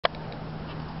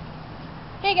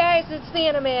Hey guys, it's the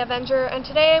Anime Avenger, and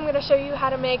today I'm going to show you how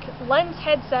to make Len's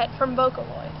headset from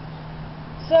Vocaloid.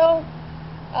 So,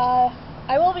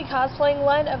 I will be cosplaying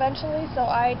Len eventually, so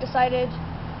I decided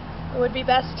it would be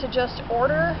best to just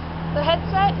order the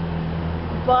headset,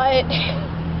 but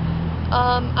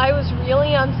I was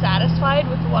really unsatisfied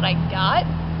with what I got,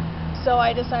 so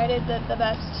I decided that the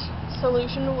best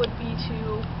solution would be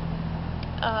to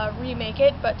remake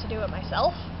it, but to do it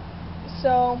myself.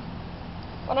 So,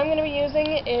 what I'm going to be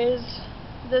using is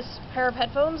this pair of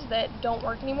headphones that don't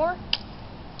work anymore.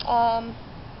 Oh,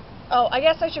 I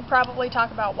guess I should probably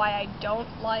talk about why I don't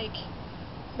like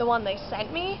the one they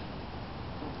sent me.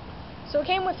 So it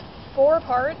came with 4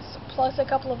 parts, plus a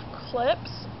couple of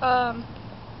clips.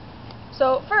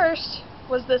 So first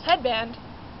was this headband,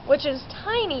 which is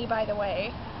tiny, by the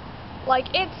way. Like,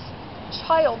 it's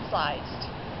child-sized.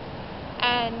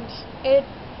 And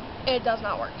it does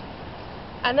not work.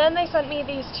 And then they sent me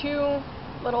these 2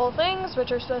 little things,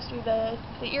 which are supposed to be the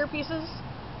earpieces.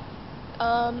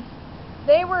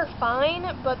 They were fine,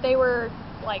 but they were,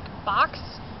 like,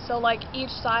 boxed, so, like, each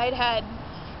side had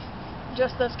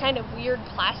just this kind of weird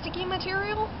plasticky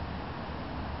material.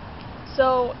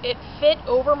 So it fit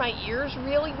over my ears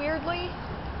really weirdly.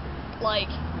 Like,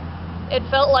 it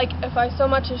felt like if I so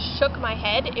much as shook my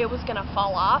head, it was gonna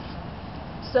fall off.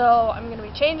 So I'm gonna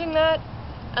be changing that.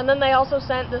 And then they also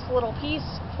sent this little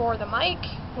piece for the mic,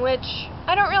 which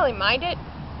I don't really mind it.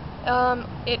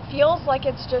 It feels like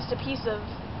it's just a piece of,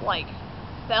 like,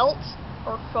 felt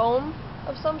or foam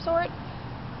of some sort,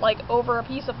 like over a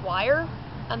piece of wire,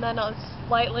 and then a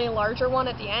slightly larger one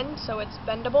at the end, so it's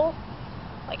bendable,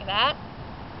 like that.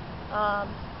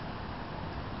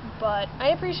 But I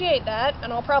appreciate that,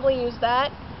 and I'll probably use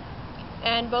that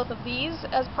and both of these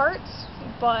as parts,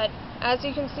 but as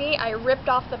you can see, I ripped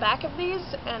off the back of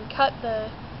these and cut the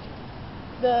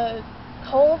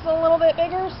holes a little bit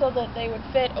bigger so that they would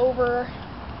fit over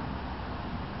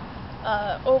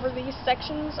these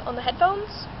sections on the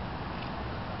headphones.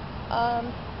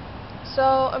 So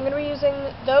I'm going to be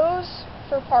using those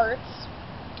for parts.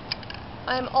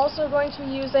 I'm also going to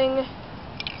be using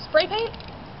spray paint,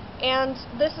 and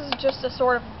this is just a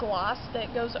sort of gloss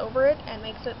that goes over it and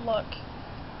makes it look,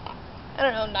 I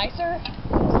don't know, nicer,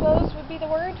 I suppose would be the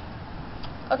word.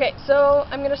 Okay, so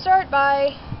I'm going to start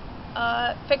by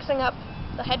fixing up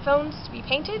the headphones to be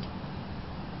painted.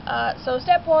 So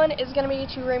step 1 is going to be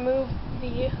to remove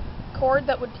the cord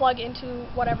that would plug into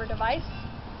whatever device.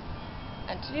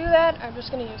 And to do that, I'm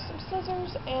just going to use some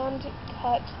scissors and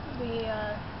cut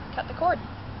the cord.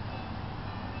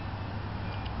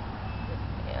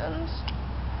 And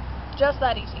just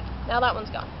that easy. Now that one's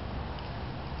gone.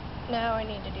 Now I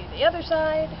need to do the other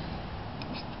side.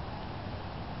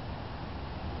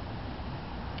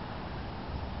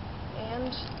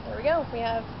 And there we go. We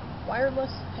have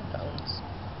wireless headphones.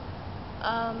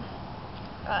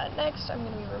 Next, I'm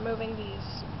going to be removing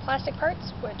these plastic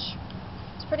parts, which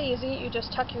is pretty easy. You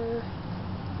just tuck your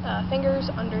fingers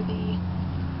under the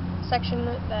section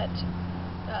that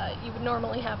you would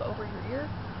normally have over your ear,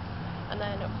 and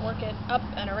then work it up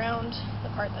and around the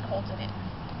part that holds it in.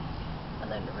 And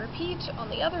then repeat on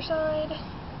the other side.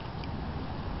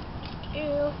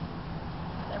 There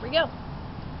we go.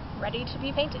 Ready to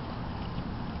be painted.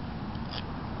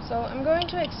 So I'm going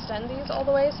to extend these all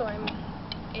the way so I'm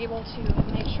able to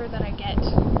make sure that I get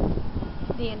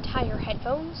the entire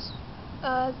headphones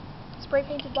spray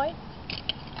painted white.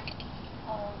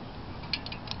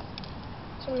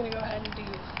 So I'm going to go ahead and do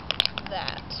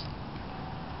that.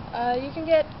 You can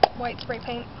get white spray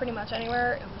paint pretty much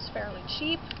anywhere. It was fairly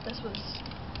cheap. This was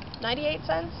 98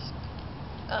 cents.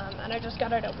 And I just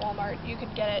got it at Walmart. You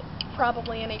could get it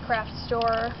probably any craft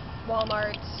store,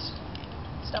 Walmart's,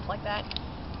 stuff like that.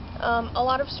 A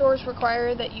lot of stores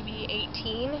require that you be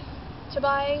 18 to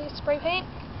buy spray paint.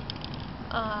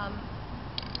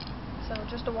 So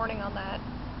just a warning on that.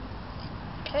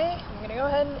 Okay, I'm going to go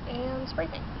ahead and spray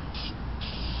paint.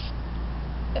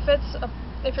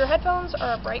 If your headphones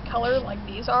are a bright color like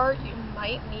these are, you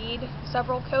might need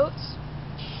several coats,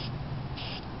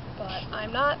 but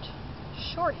I'm not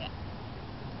sure yet.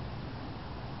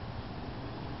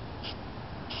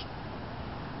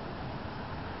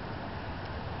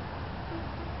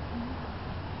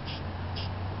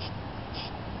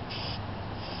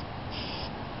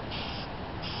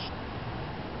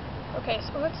 Okay,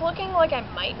 so it's looking like I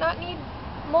might not need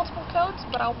multiple coats,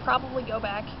 but I'll probably go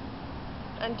back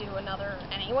and do another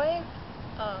anyway.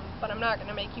 But I'm not going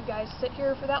to make you guys sit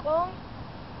here for that long.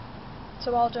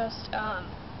 So I'll just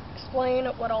explain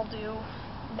what I'll do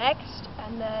next,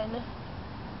 and then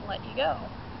let you go.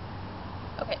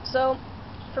 Okay, so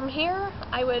from here,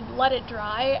 I would let it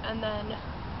dry and then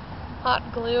hot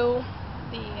glue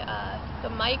the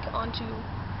mic onto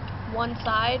one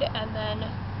side and then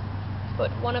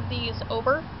put one of these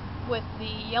over with the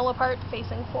yellow part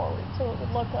facing forward, so it would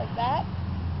look like that.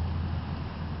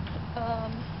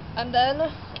 And then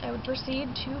I would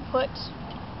proceed to put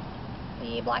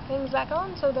the black things back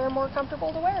on so they're more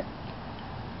comfortable to wear.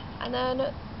 And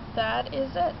then that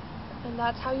is it. And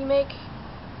that's how you make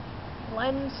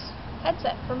lens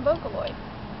headset from Vocaloid.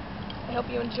 I hope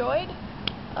you enjoyed.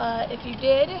 If you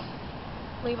did,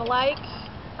 leave a like,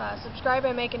 subscribe.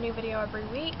 I make a new video every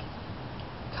week.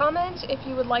 Comment if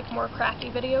you would like more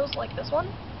crafty videos like this one.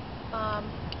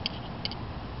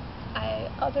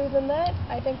 Other than that,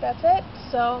 I think that's it.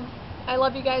 So, I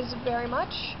love you guys very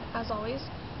much, as always.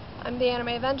 I'm the Anime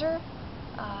Avenger.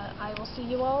 I will see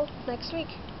you all next week.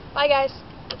 Bye, guys!